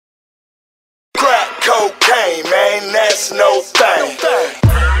cocaine, man, that's no thing.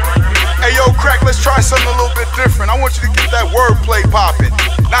 Hey yo, Crack, let's try something a little bit different. I want you to get that wordplay popping.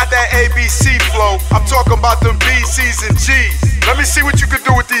 Not that ABC flow, I'm talking about them B's, C's, and G's. Let me see what you can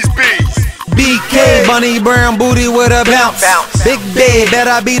do with these B's. BK, bunny brown booty with a bounce. Big bed,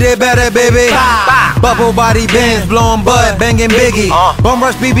 better beat it better, baby. Bubble body bands, blowing bud, banging Biggie. Bum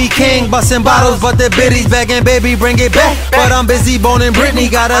rush BB King, busting bottles, but the biddies begging, baby, bring it back. But I'm busy boning Britney,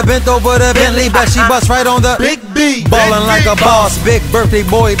 got her bent over the Bentley, but she bust right on the Big B. Ballin' like a boss, big birthday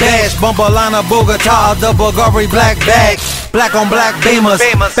boy bash. Bumper line of Bogota, the Bulgari black bag. Black on black beamers,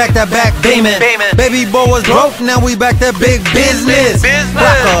 back to back beaming. Baby boy was broke, now we back to big business.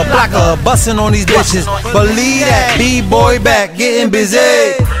 Blacker, bustin' on these bitches. Believe that, B-boy back, getting busy.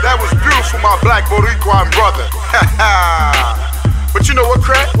 That was beautiful, my black Boricua brother. But you know what,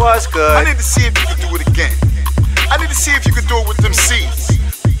 Crack? What's good? I need to see if you can do it again. I need to see if you can do it with them C's.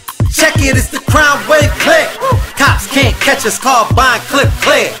 Check it, it's the Crown Wave click. Cops can't catch us, carbine clip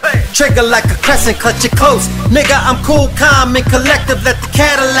clear. Trigger like a crescent, clutch it close. Nigga, I'm cool, calm, and collective. Let the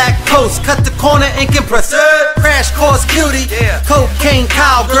Cadillac coast. Cut the corner and compress it. Crash course cutie. Cocaine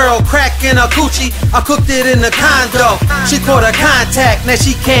cowgirl, crack in her coochie. I cooked it in the condo. She caught a contact, now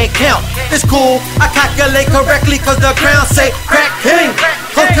she can't count. It's cool, I calculate correctly, cause the ground say crack king.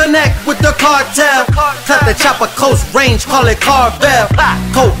 Go connect with the cartel. Cut the chopper coast range, call it Carvel.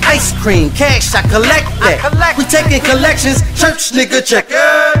 Cold ice cream, cash, I collect that. We taking collections, church nigga, check it.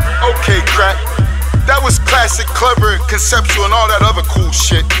 Okay, Crack, that was classic, clever, conceptual, and all that other cool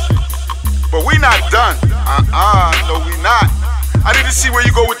shit. But we not done. No we not. I need to see where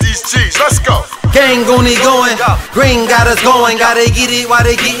you go with these G's. Let's go. Gang only going, green got us going. Gotta get it while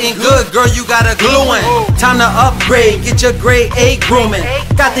they getting good, girl, you gotta gluing. Time to upgrade, get your grade A grooming.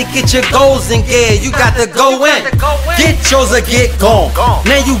 Got to get your goals in gear, you got to go in. Get yours or get gone.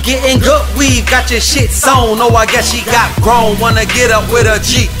 Now you getting good weave, got your shit sewn. Oh, I guess she got grown, wanna get up with a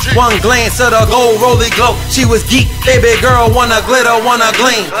G. One glance of the gold rolly glow, she was geek. Baby girl wanna glitter, wanna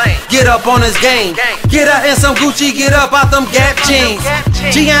gleam. Get up on this game, get her in some Gucci, get up out them Gap jeans.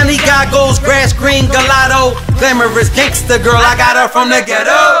 Gianni goggles, grass green gelato. Glamorous gangster girl, I got her from the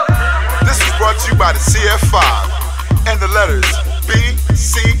ghetto. This is brought to you by the CF5 and the letters B,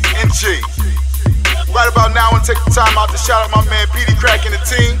 C, and G. Right about now, I want to take the time out to shout out my man Peedi Crakk and the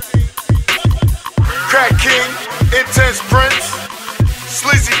team. Crack King, Intense Prince,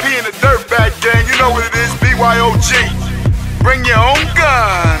 Sleazy P and the Dirtbag Gang. You know what it is, BYOG. Bring your own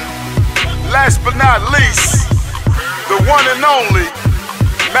gun. Last but not least, the one and only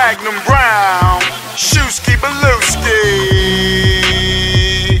Magnum Brown, Shooski Beluski.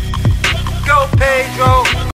 Go Pedro.